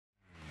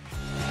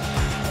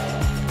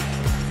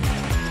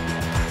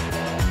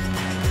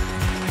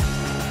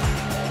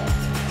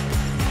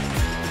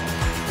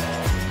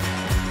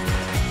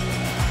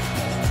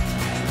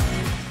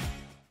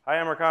Hi,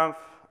 EmberConf.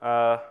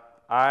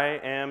 I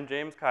am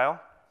James Kyle.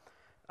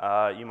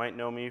 You might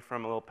know me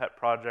from a little pet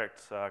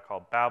project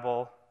called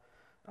Babel.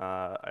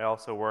 I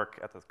also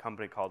work at this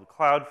company called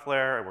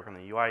Cloudflare. I work on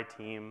the UI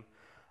team.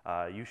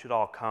 You should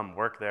all come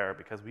work there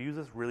because we use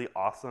this really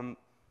awesome,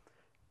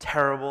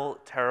 terrible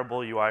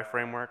UI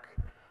framework.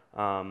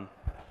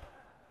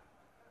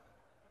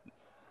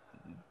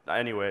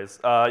 Anyways,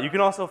 you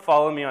can also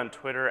follow me on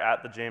Twitter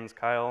at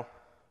 @thejameskyle.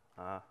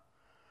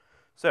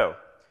 So,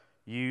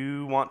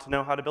 you want to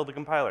know how to build a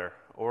compiler,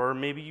 or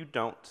maybe you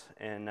don't,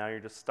 and now you're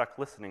just stuck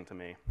listening to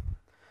me.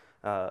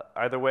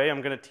 Either way,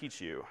 I'm going to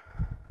teach you.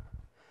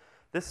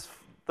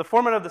 The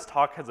format of this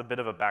talk has a bit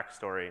of a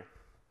backstory.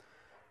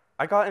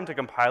 I got into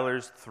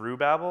compilers through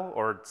Babel,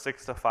 or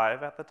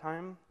 6.5 at the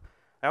time.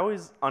 I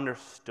always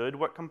understood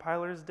what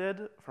compilers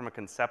did from a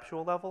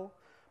conceptual level,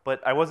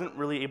 but I wasn't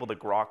really able to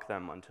grok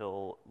them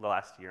until the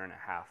last year and a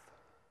half.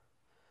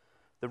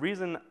 The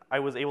reason I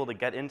was able to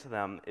get into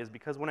them is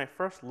because when I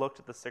first looked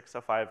at the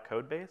 6.5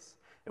 code base,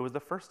 it was the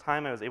first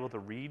time I was able to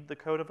read the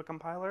code of a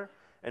compiler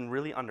and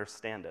really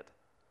understand it.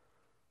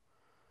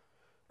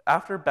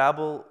 After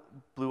Babel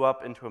blew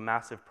up into a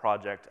massive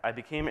project, I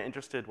became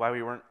interested why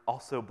we weren't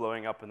also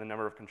blowing up in the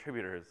number of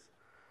contributors.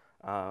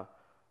 I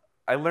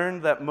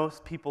learned that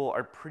most people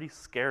are pretty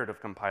scared of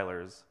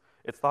compilers.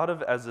 It's thought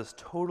of as this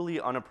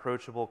totally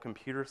unapproachable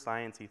computer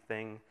science-y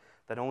thing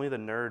that only the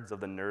nerds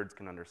of the nerds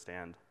can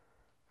understand.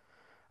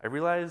 I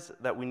realized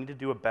that we need to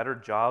do a better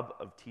job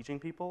of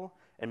teaching people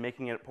and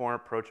making it more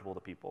approachable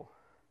to people.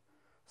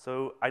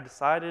 So I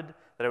decided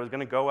that I was going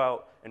to go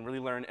out and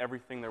really learn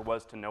everything there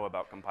was to know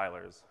about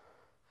compilers.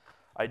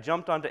 I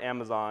jumped onto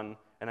Amazon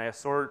and I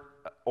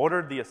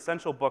ordered the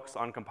essential books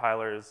on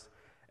compilers,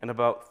 and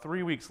about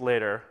 3 weeks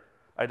later,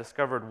 I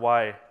discovered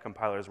why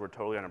compilers were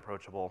totally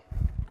unapproachable.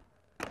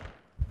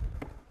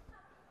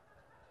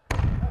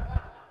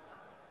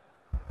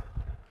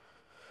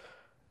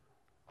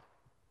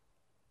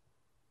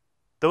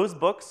 Those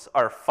books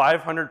are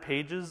 500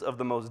 pages of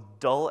the most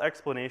dull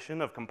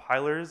explanation of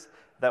compilers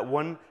that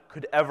one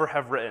could ever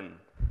have written.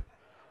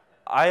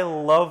 I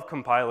love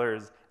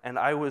compilers, and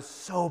I was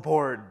so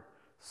bored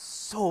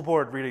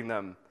reading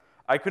them.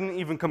 I couldn't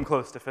even come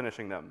close to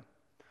finishing them.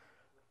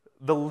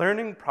 The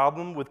learning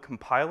problem with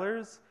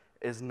compilers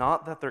is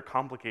not that they're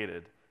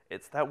complicated,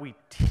 it's that we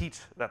teach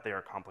that they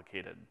are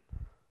complicated.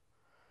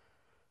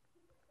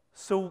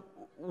 So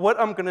what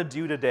I'm going to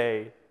do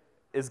today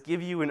is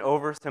give you an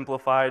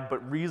oversimplified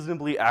but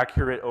reasonably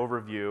accurate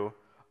overview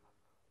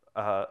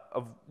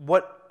of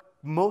what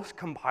most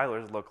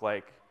compilers look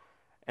like,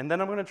 and then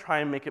I'm going to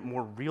try and make it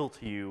more real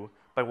to you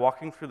by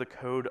walking through the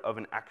code of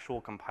an actual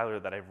compiler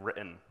that I've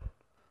written.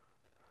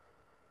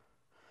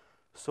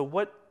 So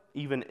what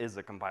even is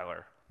a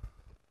compiler?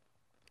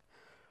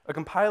 A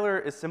compiler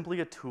is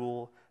simply a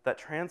tool that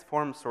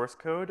transforms source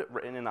code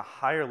written in a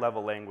higher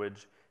level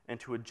language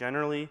into a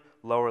generally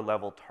lower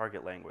level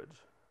target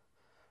language.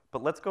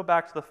 But let's go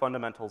back to the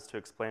fundamentals to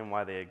explain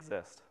why they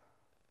exist.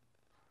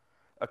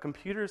 A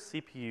computer's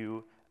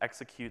CPU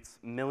executes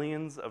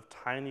millions of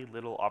tiny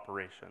little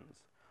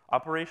operations.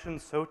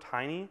 Operations so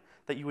tiny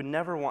that you would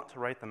never want to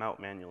write them out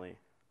manually.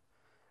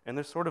 In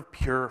their sort of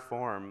pure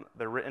form,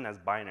 they're written as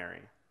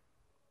binary.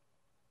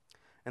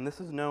 And this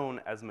is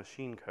known as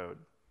machine code.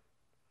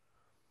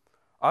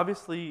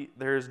 Obviously,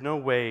 there is no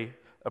way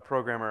a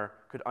programmer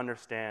could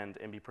understand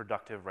and be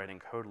productive writing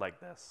code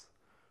like this.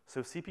 So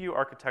CPU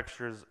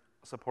architectures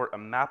support a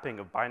mapping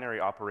of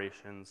binary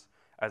operations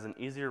as an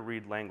easier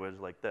read language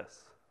like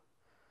this.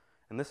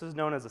 And this is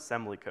known as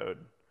assembly code.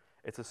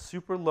 It's a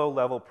super low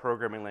level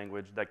programming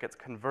language that gets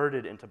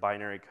converted into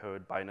binary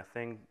code by a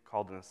thing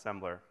called an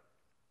assembler.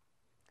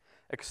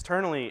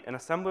 Externally, an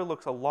assembler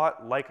looks a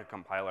lot like a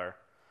compiler.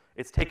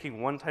 It's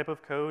taking one type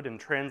of code and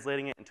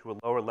translating it into a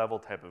lower level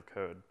type of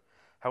code.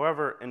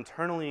 However,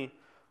 internally,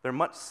 they're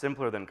much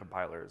simpler than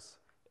compilers.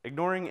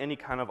 Ignoring any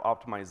kind of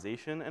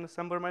optimization an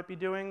assembler might be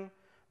doing,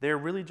 they're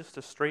really just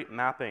a straight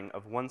mapping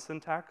of one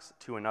syntax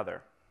to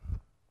another.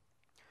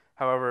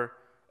 However,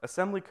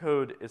 assembly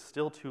code is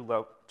still too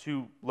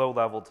low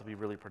level to be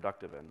really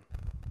productive in.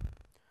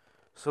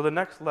 So the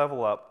next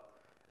level up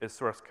is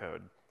source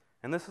code.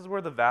 And this is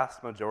where the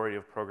vast majority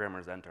of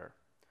programmers enter.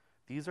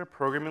 These are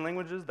programming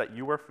languages that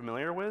you are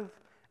familiar with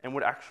and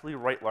would actually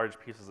write large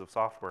pieces of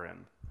software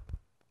in.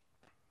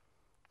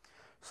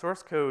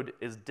 Source code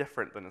is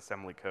different than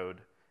assembly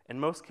code. In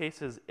most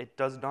cases, it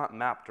does not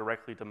map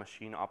directly to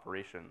machine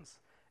operations.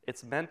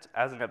 It's meant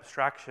as an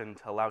abstraction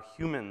to allow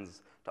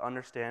humans to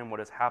understand what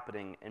is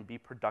happening and be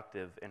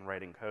productive in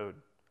writing code.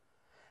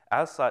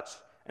 As such,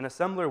 an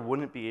assembler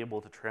wouldn't be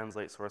able to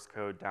translate source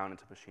code down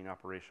into machine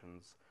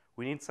operations.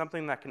 We need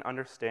something that can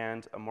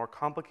understand a more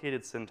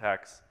complicated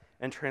syntax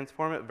and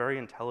transform it very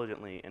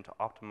intelligently into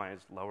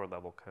optimized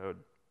lower-level code.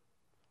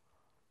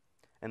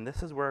 And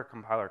this is where a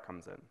compiler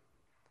comes in.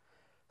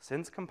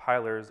 Since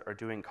compilers are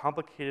doing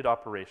complicated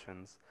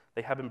operations,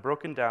 they have been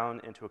broken down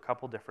into a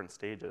couple different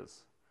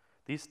stages.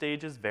 These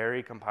stages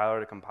vary compiler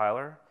to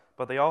compiler,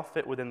 but they all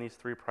fit within these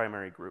three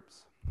primary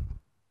groups: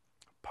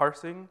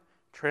 parsing,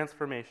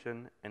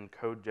 transformation, and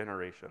code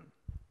generation.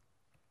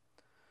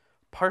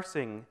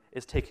 Parsing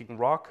is taking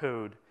raw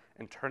code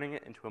and turning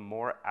it into a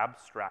more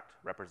abstract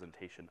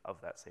representation of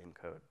that same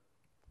code.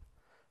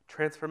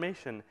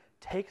 Transformation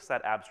takes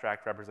that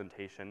abstract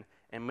representation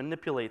and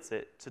manipulates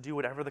it to do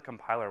whatever the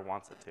compiler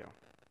wants it to.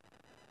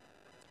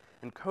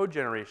 And code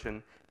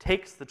generation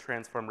takes the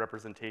transformed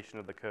representation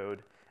of the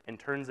code and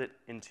turns it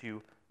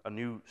into a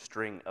new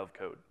string of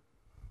code.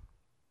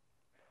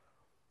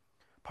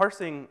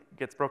 Parsing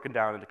gets broken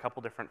down into a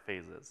couple different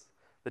phases.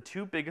 The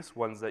two biggest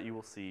ones that you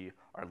will see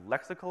are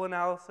lexical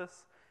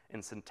analysis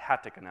and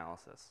syntactic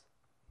analysis.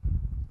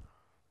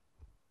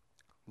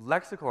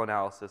 Lexical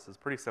analysis is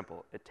pretty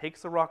simple. It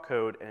takes the raw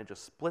code and it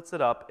just splits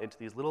it up into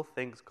these little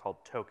things called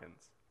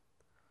tokens.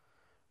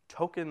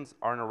 Tokens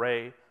are an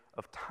array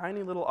of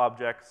tiny little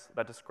objects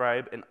that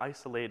describe an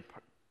isolated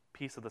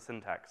piece of the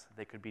syntax.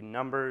 They could be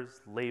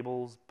numbers,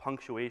 labels,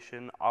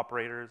 punctuation,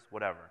 operators,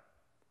 whatever.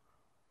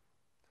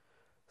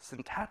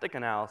 Syntactic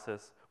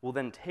analysis will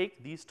then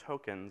take these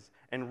tokens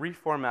and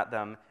reformat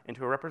them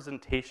into a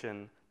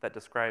representation that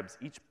describes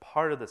each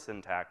part of the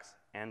syntax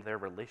and their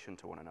relation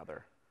to one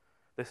another.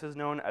 This is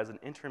known as an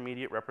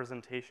intermediate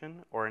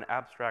representation or an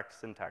abstract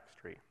syntax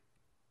tree.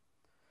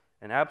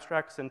 An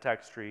abstract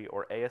syntax tree,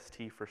 or AST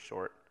for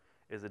short,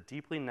 is a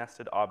deeply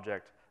nested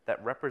object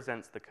that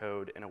represents the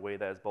code in a way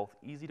that is both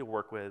easy to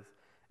work with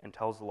and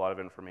tells a lot of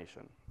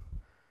information.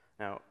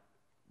 Now,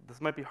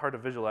 this might be hard to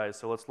visualize,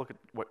 so let's look at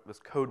what this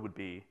code would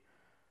be.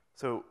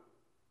 So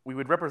we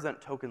would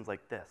represent tokens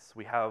like this.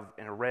 We have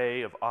an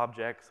array of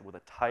objects with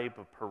a type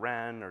of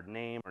paren or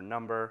name or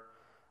number,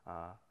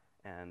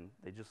 and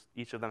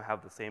each of them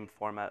have the same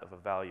format of a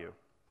value.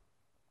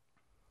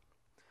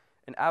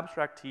 An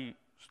abstract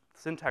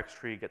syntax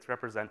tree gets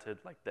represented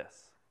like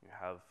this. You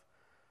have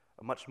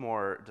a much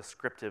more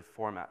descriptive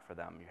format for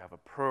them. You have a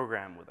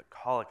program with a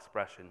call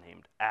expression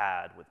named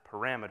add with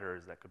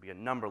parameters that could be a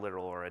number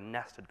literal or a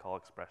nested call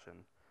expression.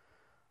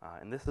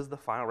 And this is the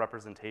final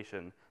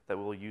representation that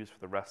we'll use for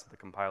the rest of the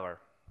compiler.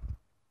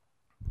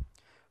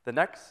 The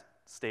next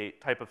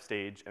type of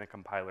stage in a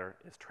compiler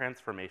is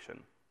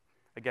transformation.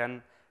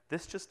 Again,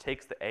 this just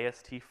takes the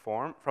AST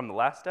form from the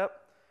last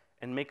step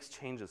and makes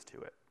changes to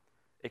it.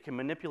 It can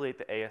manipulate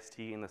the AST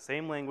in the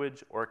same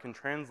language, or it can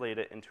translate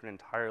it into an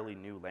entirely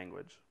new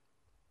language.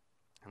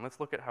 And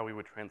let's look at how we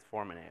would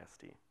transform an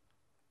AST.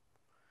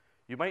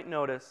 You might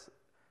notice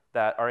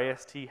that our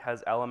AST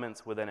has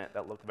elements within it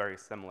that look very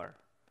similar.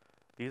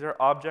 These are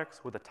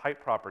objects with a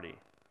type property.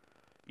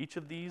 Each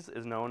of these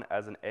is known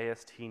as an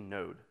AST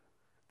node.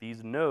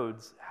 These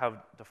nodes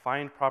have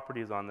defined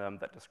properties on them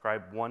that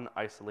describe one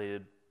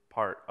isolated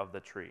part of the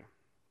tree.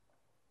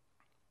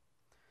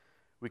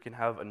 We can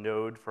have a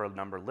node for a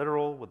number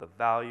literal with a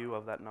value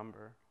of that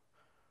number,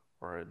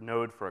 or a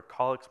node for a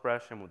call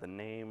expression with a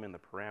name and the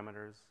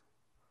parameters.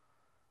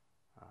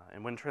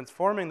 And when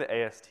transforming the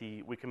AST,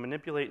 we can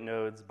manipulate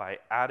nodes by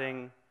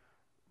adding,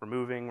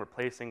 removing,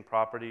 replacing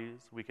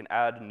properties. We can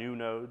add new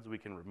nodes, we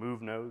can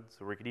remove nodes,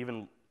 or we could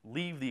even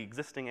leave the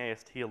existing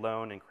AST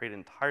alone and create an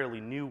entirely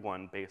new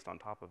one based on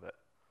top of it.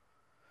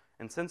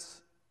 And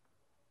since,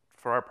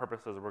 for our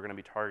purposes, we're going to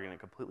be targeting a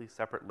completely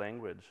separate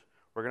language,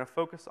 we're going to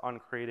focus on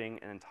creating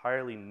an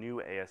entirely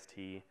new AST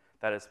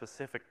that is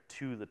specific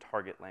to the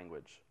target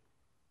language.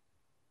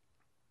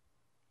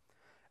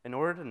 In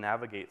order to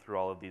navigate through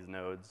all of these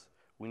nodes,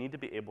 we need to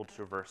be able to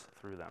traverse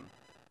through them.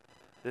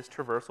 This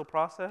traversal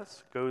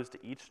process goes to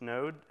each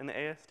node in the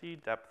AST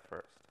depth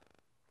first.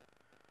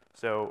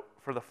 So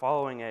for the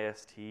following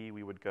AST,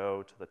 we would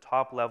go to the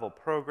top level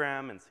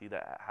program and see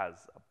that it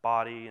has a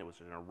body, which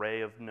is an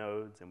array of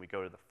nodes, and we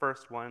go to the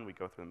first one, we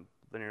go through them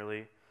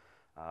linearly.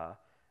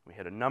 We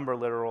hit a number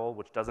literal,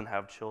 which doesn't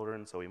have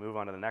children, so we move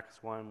on to the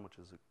next one, which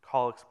is a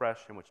call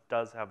expression, which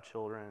does have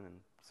children, and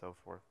so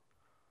forth.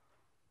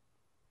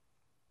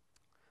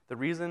 The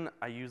reason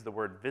I use the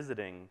word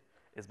visiting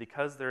is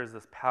because there is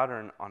this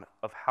pattern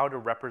of how to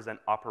represent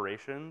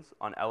operations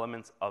on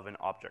elements of an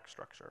object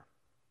structure.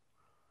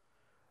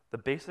 The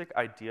basic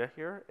idea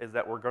here is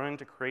that we're going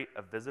to create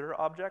a visitor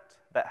object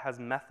that has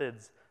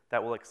methods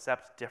that will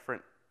accept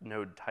different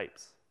node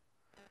types.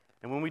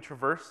 And when we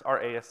traverse our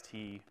AST,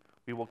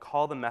 we will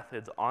call the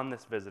methods on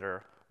this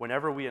visitor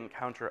whenever we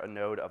encounter a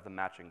node of the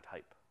matching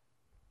type.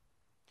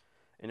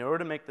 In order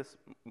to make this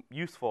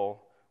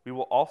useful, we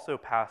will also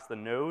pass the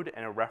node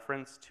and a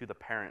reference to the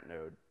parent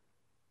node.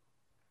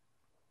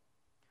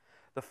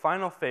 The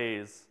final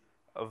phase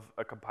of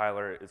a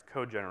compiler is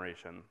code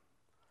generation.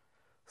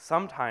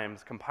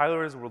 Sometimes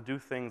compilers will do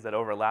things that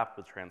overlap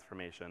with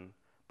transformation,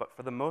 but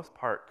for the most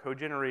part, code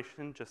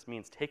generation just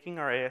means taking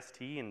our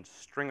AST and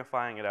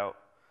stringifying it out.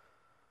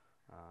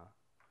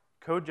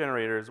 Code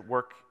generators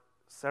work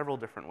several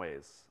different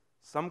ways.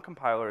 Some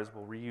compilers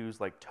will reuse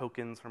like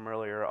tokens from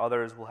earlier.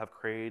 Others will have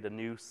created a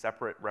new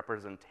separate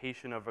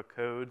representation of a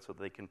code so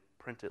that they can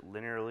print it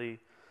linearly.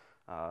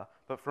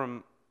 But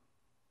from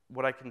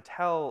what I can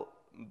tell,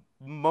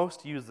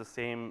 most use the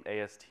same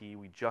AST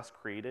we just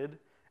created,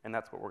 and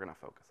that's what we're going to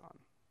focus on.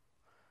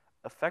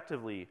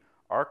 Effectively,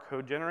 our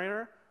code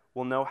generator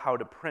will know how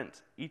to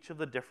print each of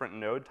the different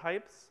node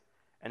types,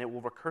 and it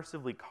will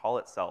recursively call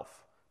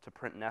itself to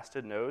print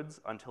nested nodes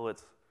until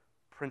it's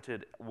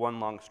printed one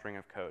long string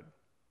of code.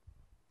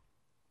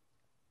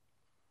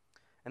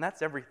 And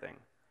that's everything.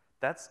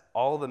 That's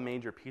all the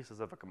major pieces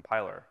of a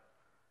compiler.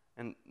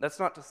 And that's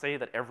not to say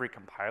that every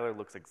compiler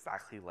looks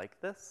exactly like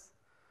this,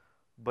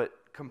 but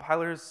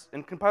compilers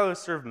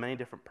serve many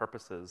different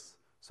purposes,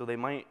 so they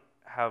might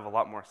have a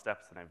lot more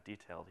steps than I've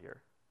detailed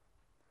here.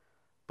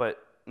 But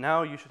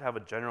now you should have a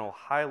general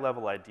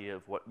high-level idea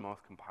of what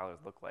most compilers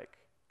look like.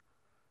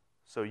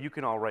 So you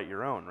can all write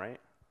your own, right?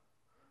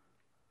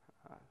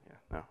 Yeah,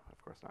 no,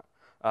 of course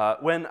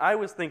not. When I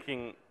was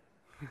thinking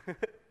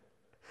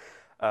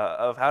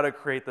of how to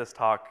create this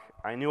talk,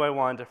 I knew I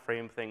wanted to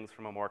frame things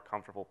from a more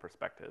comfortable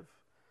perspective.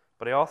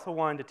 But I also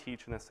wanted to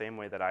teach in the same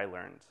way that I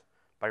learned,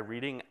 by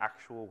reading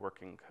actual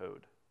working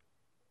code.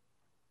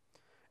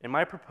 In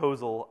my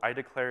proposal, I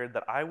declared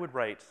that I would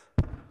write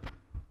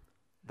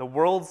the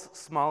world's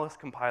smallest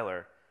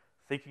compiler,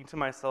 thinking to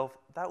myself,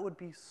 that would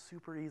be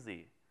super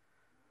easy.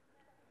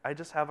 I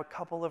just have a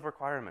couple of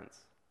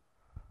requirements.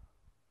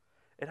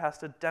 It has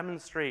to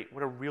demonstrate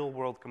what a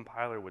real-world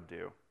compiler would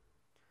do.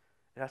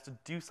 It has to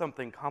do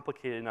something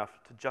complicated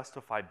enough to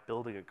justify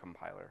building a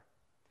compiler.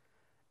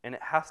 And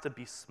it has to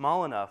be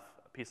small enough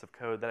a piece of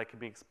code that it can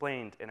be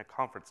explained in a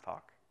conference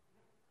talk.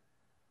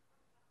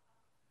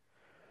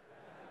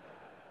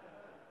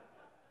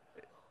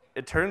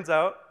 It turns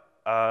out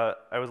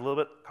I was a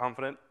little bit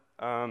confident,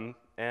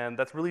 and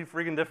that's really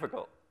freaking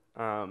difficult.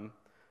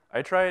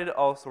 I tried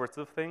all sorts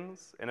of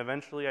things, and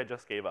eventually I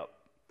just gave up.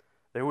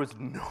 There was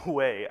no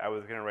way I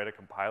was going to write a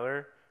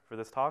compiler for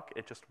this talk.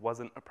 It just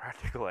wasn't a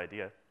practical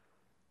idea.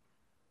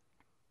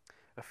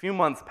 A few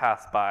months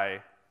passed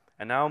by,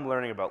 and now I'm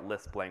learning about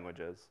Lisp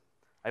languages.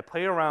 I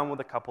played around with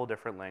a couple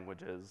different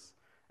languages,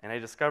 and I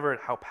discovered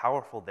how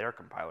powerful their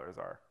compilers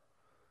are.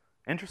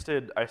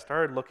 Interested, I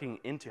started looking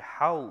into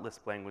how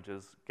Lisp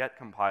languages get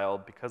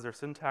compiled because their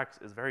syntax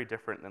is very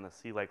different than the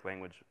C-like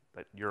language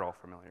that you're all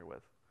familiar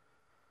with.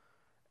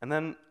 And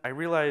then I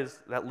realized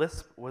that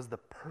Lisp was the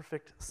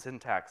perfect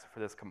syntax for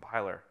this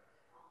compiler.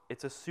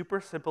 It's a super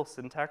simple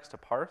syntax to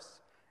parse,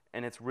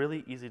 and it's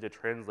really easy to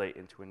translate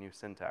into a new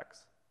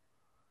syntax.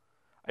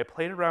 I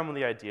played around with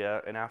the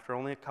idea, and after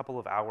only a couple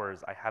of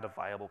hours, I had a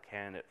viable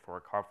candidate for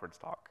a conference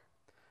talk.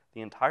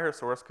 The entire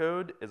source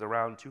code is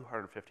around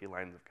 250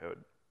 lines of code.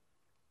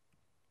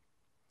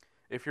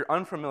 If you're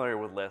unfamiliar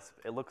with Lisp,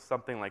 it looks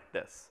something like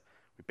this.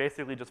 We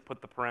basically just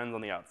put the parens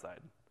on the outside.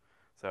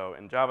 So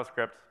in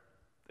JavaScript,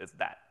 it's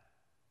that.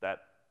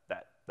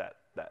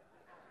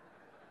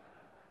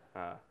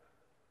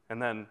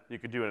 And then you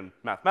could do a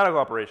mathematical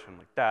operation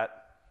like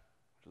that,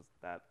 which is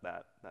that.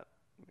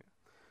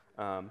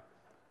 Yeah.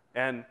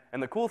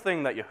 And the cool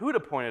thing that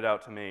Yehuda pointed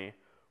out to me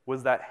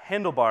was that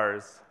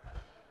Handlebars,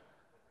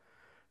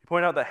 he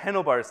pointed out that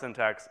Handlebars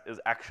syntax is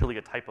actually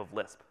a type of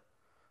Lisp.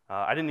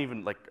 That didn't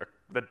even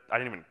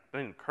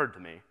occur to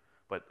me,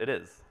 but it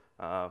is.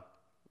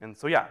 And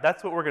so yeah,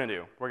 that's what we're going to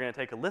do. We're going to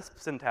take a Lisp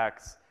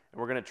syntax, and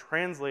we're going to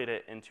translate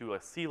it into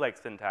a C-like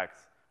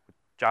syntax with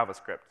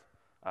JavaScript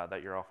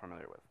that you're all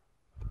familiar with.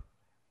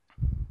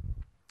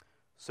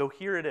 So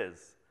here it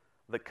is,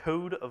 the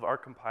code of our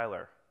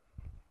compiler.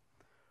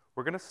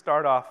 We're going to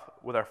start off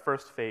with our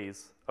first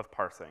phase of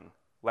parsing,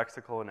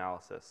 lexical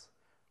analysis,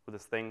 with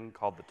this thing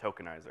called the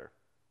tokenizer.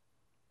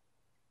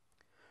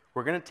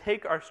 We're going to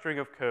take our string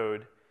of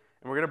code,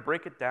 and we're going to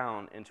break it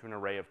down into an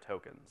array of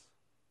tokens.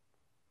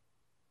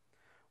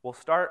 We'll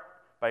start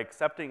by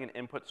accepting an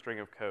input string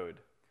of code,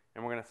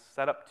 and we're going to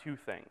set up two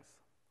things.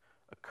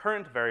 A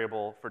current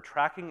variable for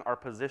tracking our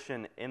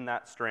position in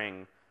that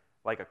string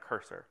like a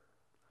cursor.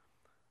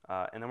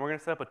 And then we're going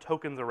to set up a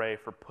tokens array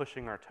for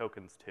pushing our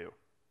tokens to.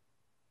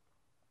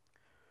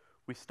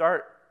 We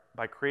start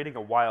by creating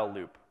a while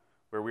loop,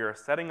 where we are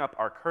setting up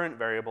our current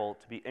variable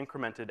to be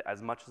incremented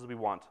as much as we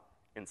want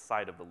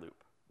inside of the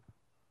loop.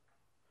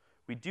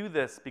 We do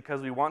this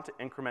because we want to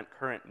increment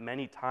current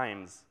many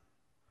times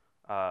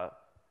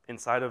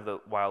inside of the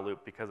while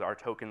loop because our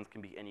tokens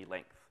can be any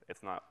length.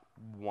 It's not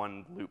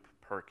one loop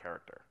per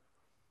character.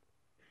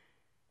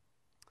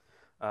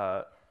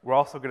 We're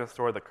also going to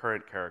store the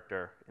current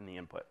character in the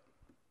input.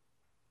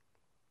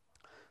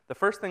 The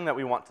first thing that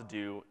we want to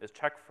do is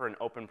check for an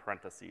open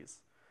parentheses.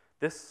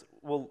 This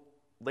will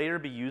later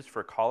be used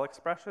for call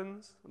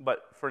expressions,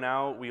 but for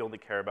now, we only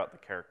care about the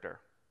character.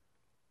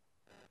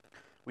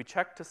 We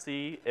check to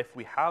see if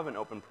we have an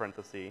open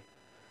parenthesis.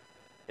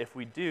 If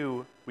we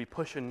do, we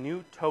push a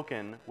new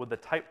token with the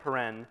type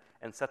paren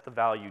and set the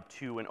value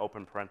to an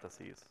open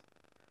parentheses.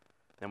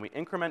 Then we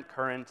increment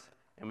current,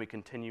 and we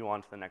continue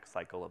on to the next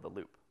cycle of the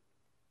loop.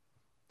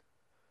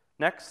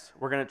 Next,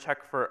 we're going to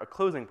check for a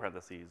closing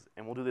parentheses,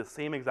 and we'll do the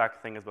same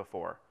exact thing as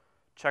before.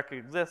 Check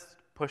exists,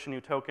 push a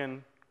new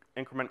token,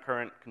 increment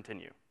current,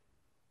 continue.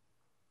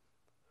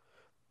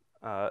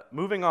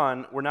 Moving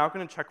on, we're now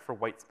going to check for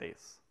white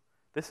space.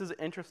 This is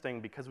interesting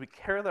because we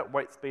care that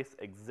white space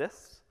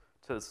exists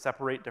to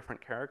separate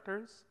different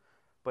characters,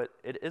 but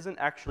it isn't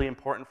actually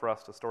important for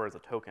us to store as a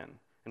token.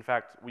 In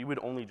fact, we would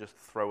only just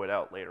throw it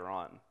out later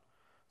on.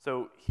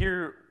 So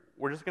here,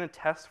 we're just going to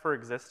test for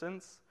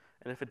existence,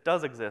 and if it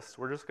does exist,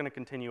 we're just going to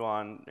continue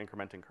on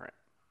incrementing current.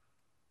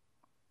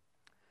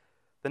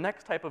 The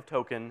next type of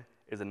token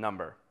is a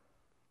number.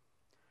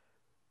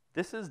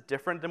 This is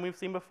different than we've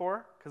seen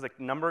before, because a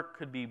number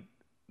could be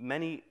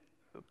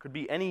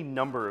any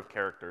number of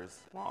characters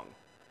long.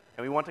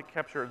 And we want to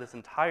capture this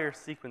entire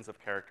sequence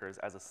of characters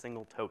as a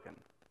single token.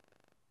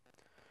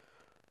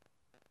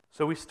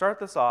 So we start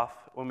this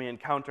off when we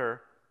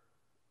encounter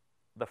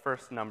the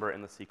first number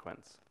in the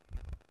sequence.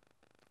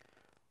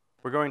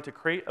 We're going to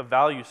create a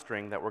value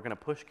string that we're going to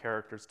push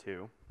characters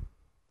to,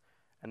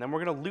 and then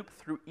we're going to loop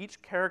through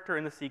each character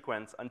in the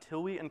sequence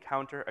until we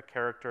encounter a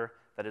character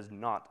that is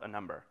not a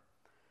number,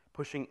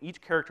 pushing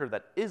each character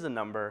that is a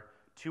number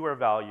to our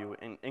value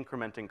and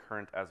incrementing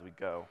current as we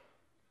go.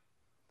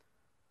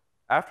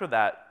 After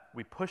that,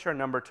 we push our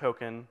number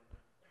token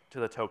to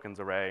the tokens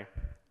array,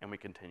 and we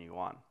continue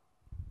on.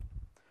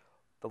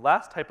 The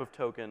last type of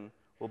token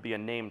will be a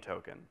name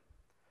token.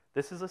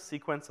 This is a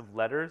sequence of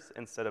letters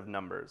instead of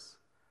numbers.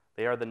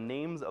 They are the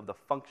names of the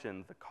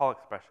functions, the call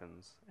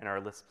expressions, in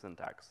our Lisp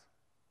syntax.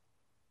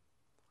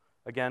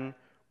 Again,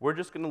 we're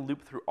just going to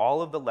loop through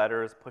all of the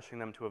letters, pushing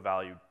them to a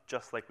value,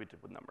 just like we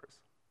did with numbers.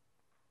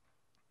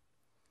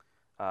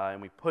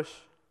 And we push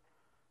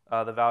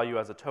the value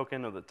as a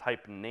token of the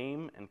type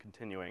name and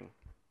continuing.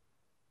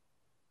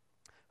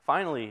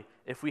 Finally,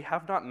 if we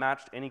have not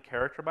matched any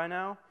character by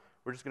now,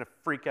 we're just going to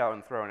freak out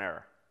and throw an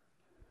error.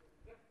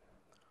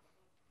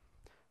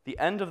 The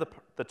end of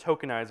the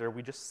tokenizer,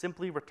 we just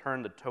simply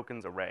return the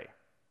tokens array.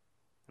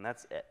 And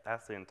that's it.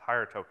 That's the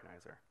entire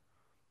tokenizer.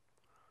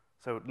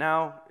 So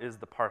now is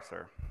the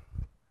parser.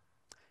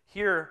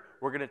 Here,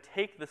 we're going to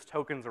take this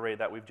tokens array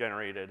that we've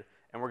generated,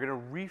 and we're going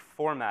to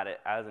reformat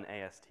it as an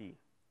AST,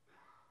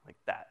 like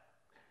that.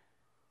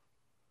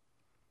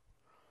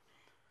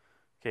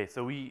 OK,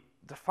 so we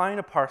define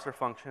a parser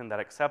function that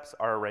accepts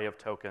our array of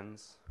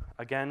tokens.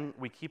 Again,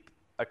 we keep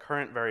a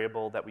current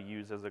variable that we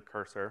use as a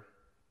cursor.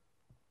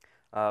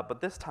 But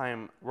this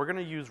time, we're going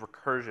to use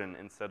recursion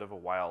instead of a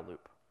while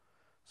loop.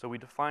 So we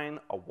define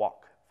a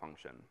walk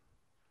function.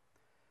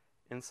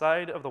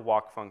 Inside of the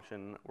walk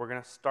function, we're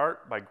going to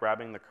start by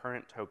grabbing the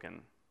current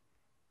token.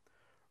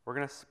 We're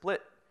going to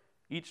split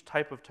each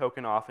type of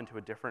token off into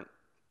a different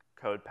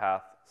code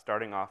path,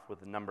 starting off with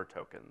the number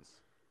tokens.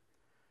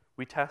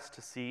 We test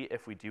to see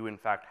if we do, in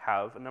fact,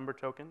 have a number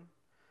token.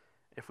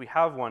 If we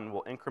have one,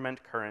 we'll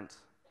increment current,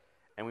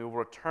 and we will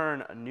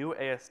return a new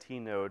AST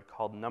node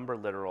called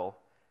numberLiteral,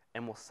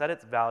 and we'll set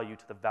its value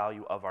to the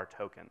value of our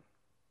token.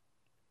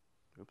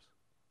 Oops.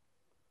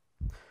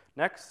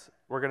 Next,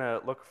 we're going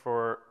to look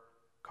for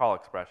call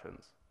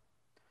expressions.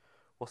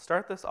 We'll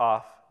start this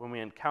off when we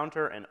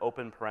encounter an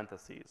open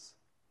parentheses.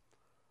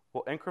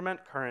 We'll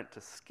increment current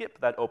to skip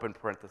that open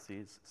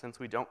parentheses since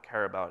we don't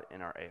care about it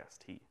in our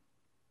AST.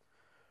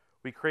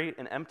 We create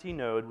an empty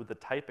node with the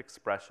type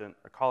expression,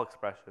 or call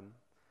expression,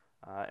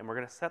 and we're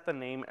going to set the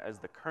name as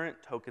the current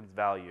token's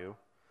value,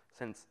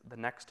 since the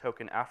next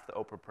token after the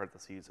open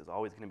parentheses is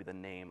always going to be the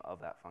name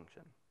of that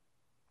function.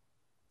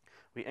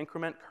 We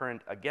increment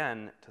current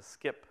again to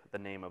skip the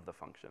name of the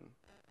function.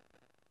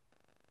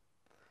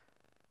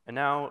 And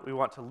now we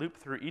want to loop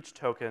through each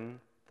token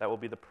that will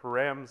be the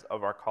params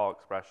of our call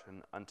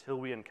expression until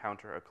we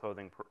encounter a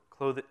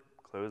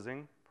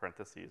closing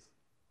parentheses.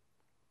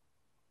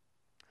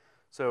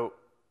 So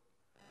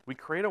we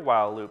create a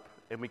while loop,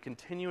 and we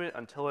continue it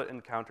until it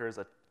encounters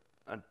a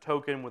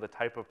token with a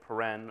type of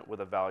paren with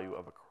a value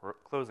of a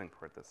closing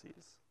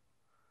parentheses.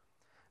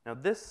 Now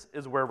this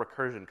is where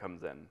recursion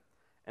comes in.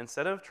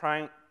 Instead of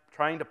trying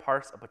to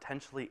parse a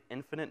potentially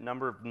infinite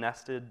number of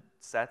nested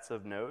sets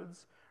of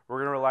nodes, we're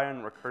going to rely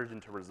on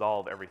recursion to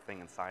resolve everything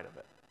inside of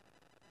it.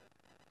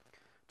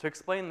 To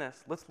explain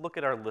this, let's look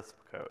at our Lisp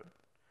code.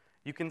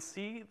 You can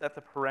see that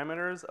the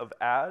parameters of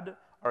add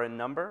are a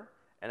number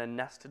and a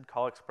nested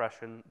call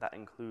expression that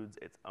includes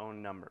its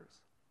own numbers.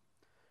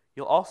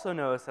 You'll also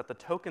notice that the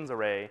tokens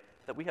array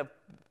that we have,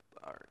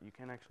 you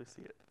can't actually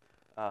see it,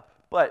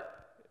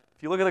 but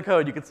if you look at the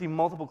code, you can see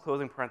multiple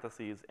closing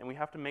parentheses, and we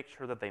have to make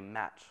sure that they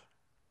match.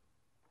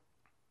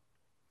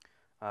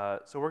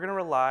 So we're going to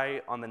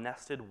rely on the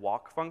nested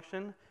walk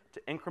function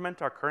to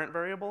increment our current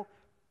variable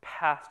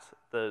past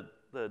the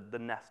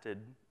nested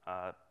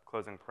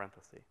closing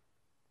parenthesis.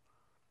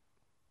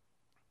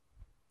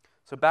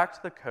 So back to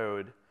the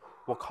code,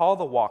 we'll call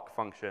the walk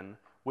function,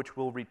 which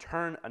will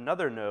return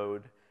another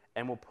node,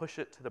 and we'll push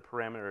it to the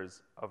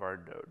parameters of our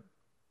node.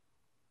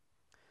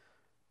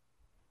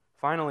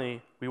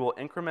 Finally, we will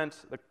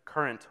increment the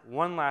current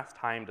one last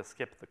time to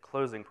skip the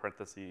closing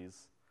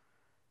parentheses,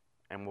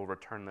 and we'll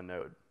return the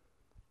node.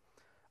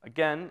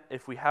 Again,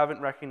 if we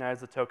haven't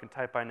recognized the token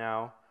type by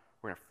now,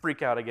 we're going to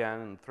freak out again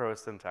and throw a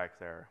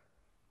syntax error.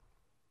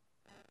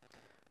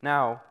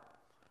 Now,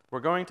 we're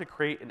going to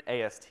create an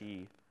AST,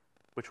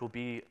 which will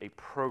be a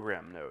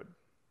program node.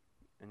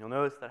 And you'll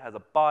notice that has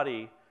a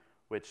body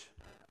which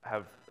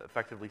have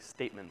effectively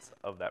statements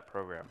of that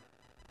program.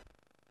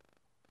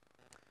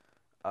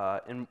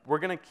 And we're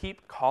going to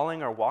keep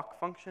calling our walk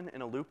function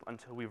in a loop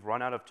until we've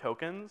run out of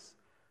tokens,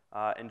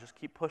 and just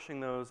keep pushing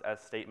those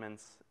as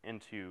statements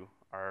into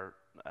our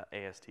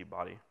AST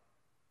body.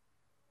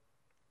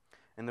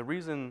 And the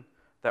reason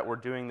that we're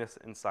doing this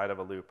inside of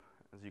a loop,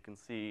 as you can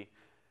see,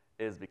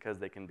 is because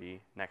they can be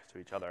next to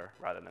each other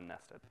rather than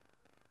nested.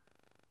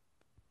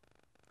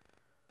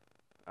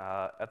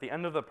 At the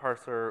end of the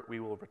parser, we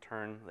will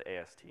return the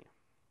AST.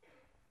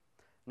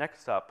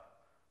 Next up,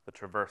 the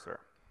traverser.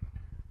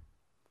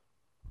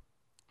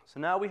 So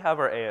now we have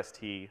our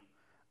AST,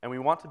 and we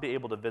want to be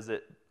able to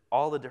visit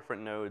all the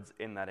different nodes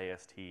in that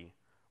AST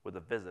with a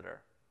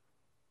visitor.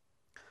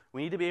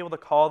 We need to be able to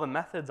call the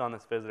methods on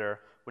this visitor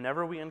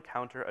whenever we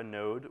encounter a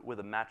node with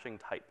a matching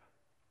type.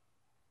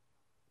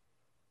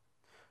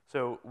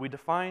 So we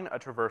define a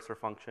traverser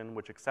function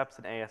which accepts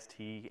an AST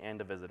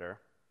and a visitor.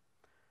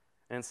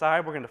 And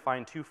inside, we're going to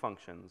define two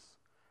functions.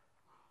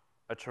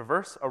 A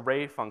traverse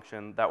array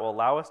function that will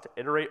allow us to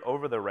iterate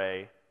over the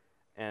array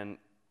and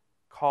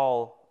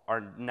call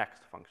our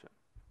next function,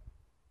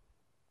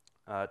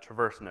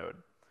 traverse node.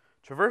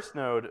 Traverse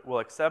node will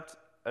accept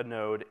a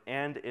node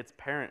and its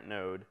parent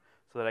node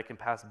so that I can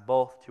pass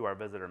both to our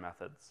visitor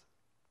methods.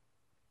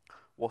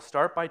 We'll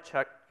start by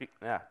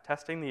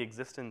testing the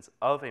existence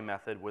of a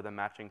method with a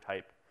matching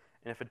type,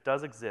 and if it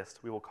does exist,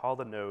 we will call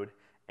the node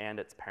and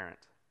its parent.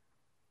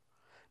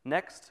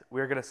 Next,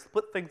 we're going to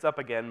split things up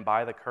again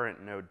by the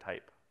current node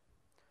type.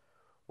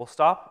 We'll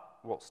start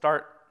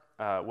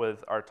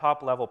with our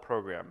top-level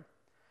program.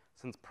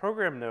 Since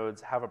program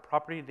nodes have a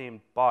property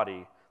named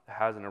body that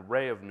has an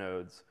array of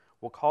nodes,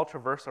 we'll call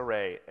traverse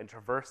array and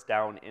traverse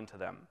down into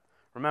them.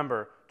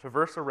 Remember,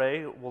 traverse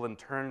array will in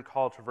turn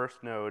call traverse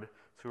node,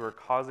 so we're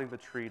causing the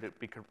tree to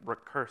be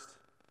traversed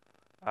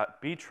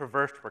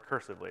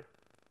recursively.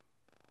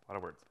 A lot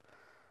of words.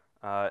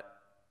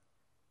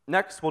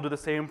 Next, we'll do the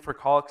same for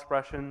call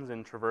expressions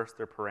and traverse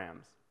their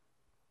params.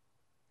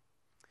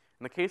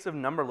 In the case of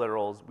number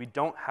literals, we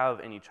don't have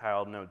any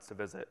child nodes to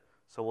visit,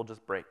 so we'll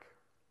just break.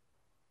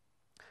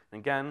 And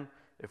again,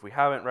 if we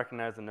haven't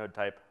recognized the node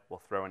type, we'll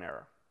throw an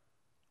error.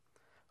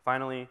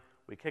 Finally,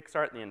 we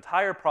kickstart the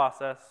entire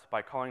process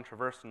by calling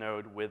traverse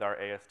node with our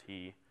AST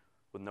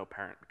with no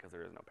parent, because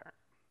there is no parent.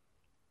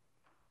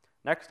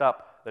 Next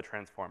up, the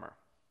transformer.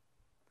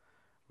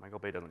 Michael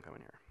Bay doesn't come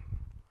in here.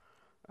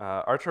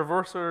 Our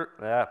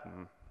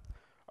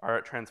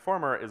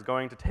transformer is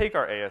going to take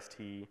our AST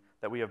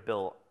that we have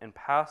built and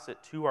pass it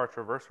to our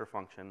traverser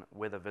function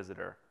with a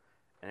visitor,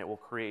 and it will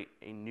create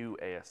a new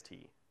AST.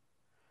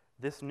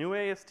 This new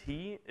AST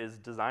is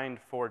designed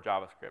for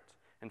JavaScript.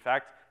 In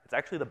fact, it's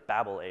actually the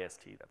Babel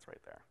AST that's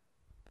right there.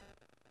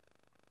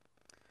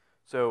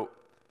 So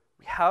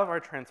we have our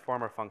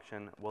transformer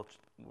function,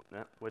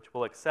 which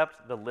will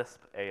accept the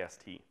Lisp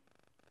AST.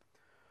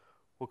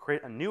 We'll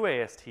create a new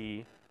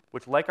AST,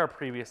 which, like our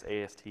previous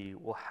AST,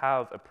 will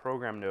have a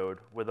program node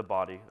with a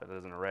body that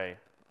is an array.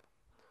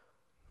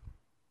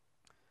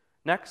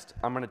 Next,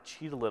 I'm going to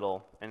cheat a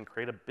little and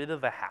create a bit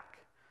of a hack.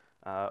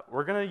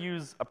 We're going to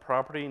use a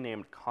property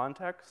named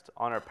context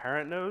on our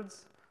parent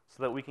nodes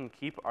so that we can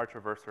keep our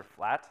traverser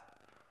flat.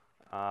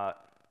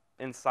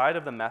 Inside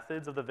of the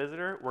methods of the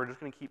visitor, we're just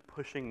going to keep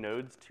pushing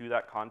nodes to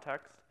that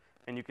context.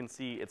 And you can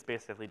see it's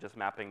basically just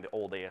mapping the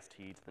old AST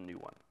to the new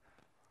one.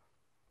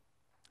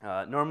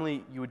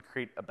 Normally, you would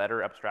create a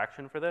better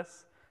abstraction for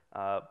this.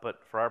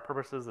 But for our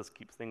purposes, this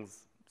keeps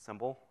things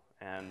simple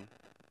and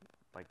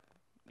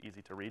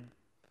easy to read.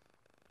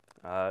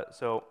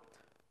 So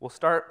we'll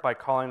start by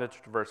calling the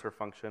traverser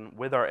function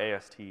with our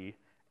AST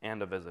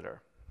and a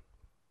visitor.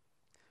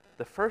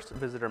 The first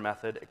visitor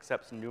method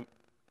accepts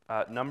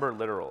number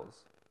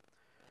literals.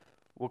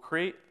 We'll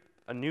create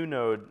a new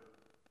node,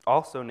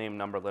 also named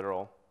number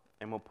literal,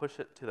 and we'll push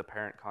it to the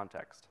parent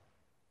context.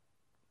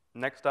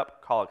 Next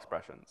up, call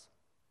expressions.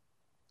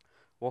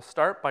 We'll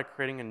start by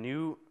creating a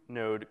new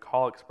node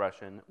call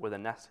expression with a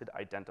nested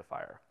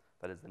identifier.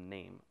 That is the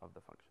name of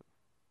the function.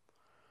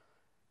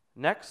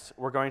 Next,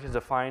 we're going to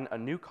define a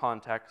new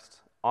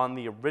context on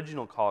the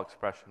original call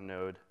expression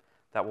node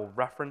that will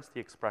reference the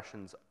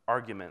expression's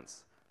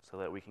arguments so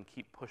that we can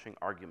keep pushing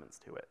arguments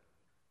to it.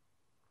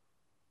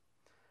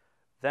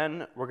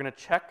 Then we're going to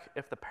check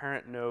if the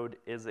parent node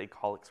is a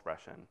call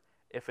expression.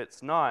 If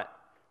it's not,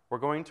 we're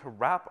going to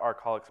wrap our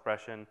call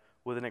expression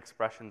with an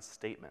expression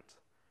statement.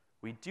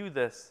 We do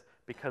this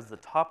because the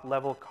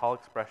top-level call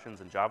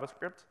expressions in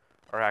JavaScript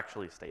are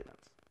actually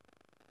statements.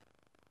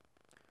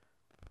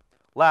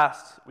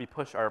 Last, we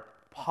push our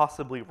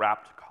possibly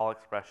wrapped call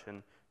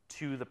expression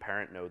to the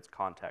parent node's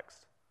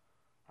context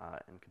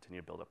and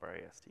continue to build up our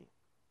AST.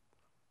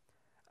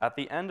 At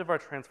the end of our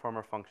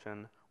transformer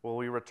function,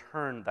 we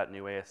return that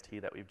new AST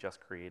that we've just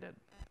created.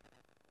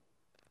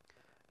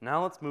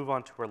 Now let's move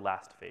on to our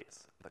last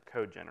phase, the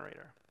code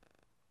generator.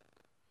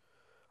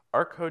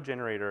 Our code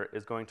generator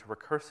is going to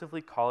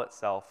recursively call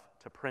itself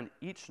to print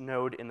each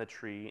node in the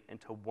tree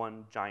into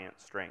one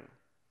giant string.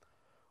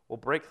 We'll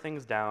break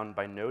things down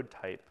by node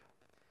type,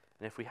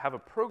 and if we have a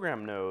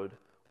program node,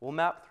 we'll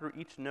map through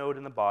each node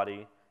in the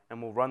body,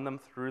 and we'll run them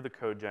through the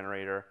code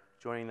generator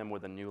joining them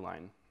with a new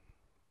line.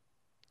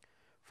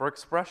 For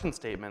expression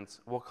statements,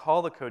 we'll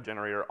call the code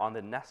generator on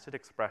the nested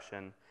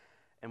expression,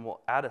 and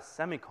we'll add a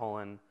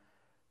semicolon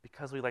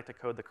because we like to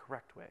code the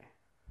correct way.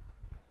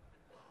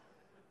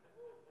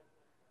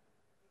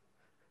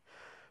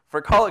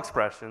 For call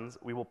expressions,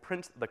 we will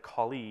print the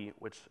callee,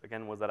 which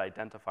again was that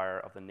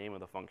identifier of the name of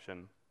the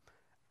function,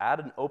 add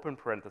an open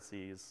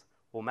parentheses,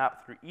 we'll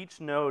map through each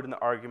node in the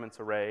arguments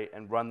array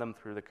and run them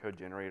through the code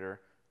generator,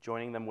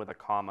 joining them with a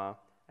comma,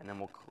 and then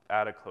we'll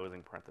add a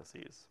closing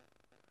parentheses.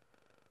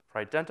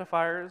 For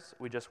identifiers,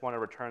 we just want to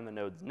return the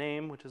node's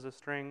name, which is a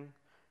string,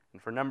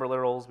 and for number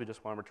literals, we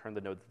just want to return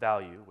the node's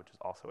value, which is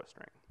also a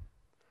string.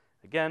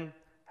 Again,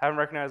 haven't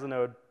recognized the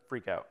node,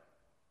 freak out.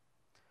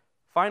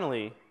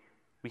 Finally,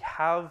 we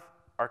have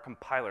our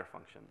compiler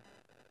function.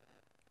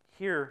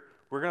 Here,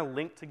 we're going to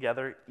link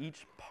together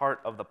each part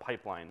of the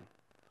pipeline.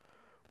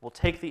 We'll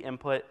take the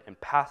input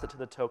and pass it to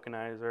the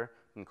tokenizer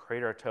and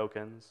create our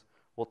tokens.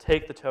 We'll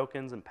take the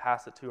tokens and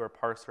pass it to our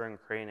parser and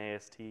create an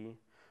AST.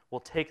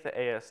 We'll take the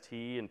AST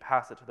and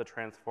pass it to the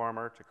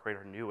transformer to create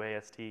our new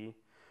AST.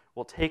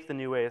 We'll take the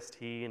new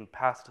AST and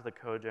pass it to the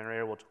code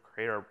generator, which will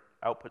create our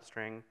output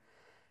string.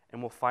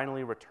 And we'll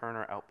finally return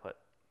our output.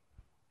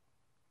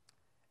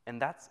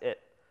 And that's it.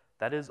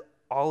 That is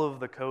all of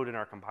the code in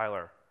our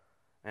compiler.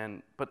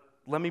 But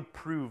let me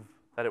prove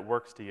that it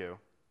works to you.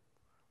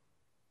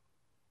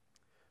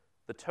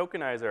 The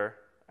tokenizer,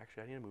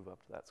 actually I need to move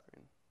up to that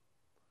screen.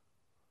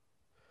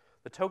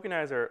 The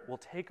tokenizer will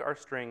take our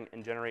string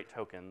and generate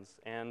tokens,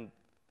 and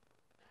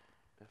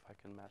if I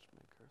can match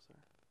my cursor,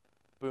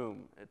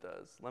 boom, it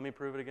does. Let me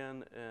prove it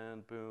again,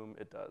 and boom,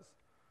 it does.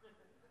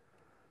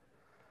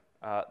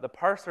 The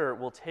parser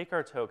will take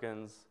our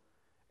tokens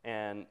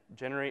and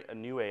generate a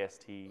new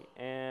AST,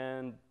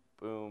 and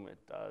boom, it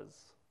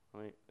does.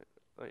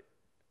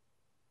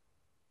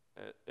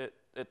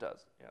 It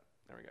does, yeah,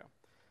 there we go.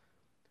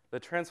 The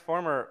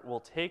transformer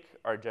will take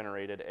our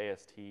generated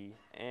AST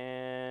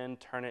and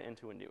turn it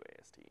into a new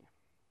AST.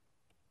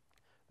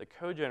 The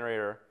code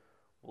generator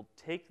will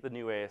take the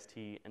new AST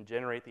and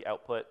generate the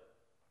output,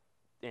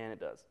 and it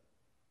does.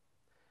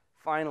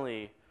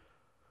 Finally,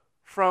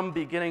 from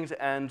beginning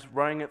to end,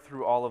 running it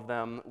through all of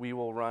them, we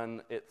will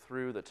run it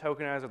through the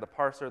tokenizer, the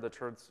parser, the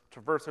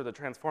traverser, the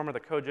transformer, the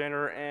code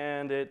generator,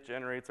 and it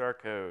generates our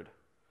code.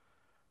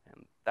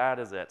 And that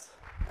is it.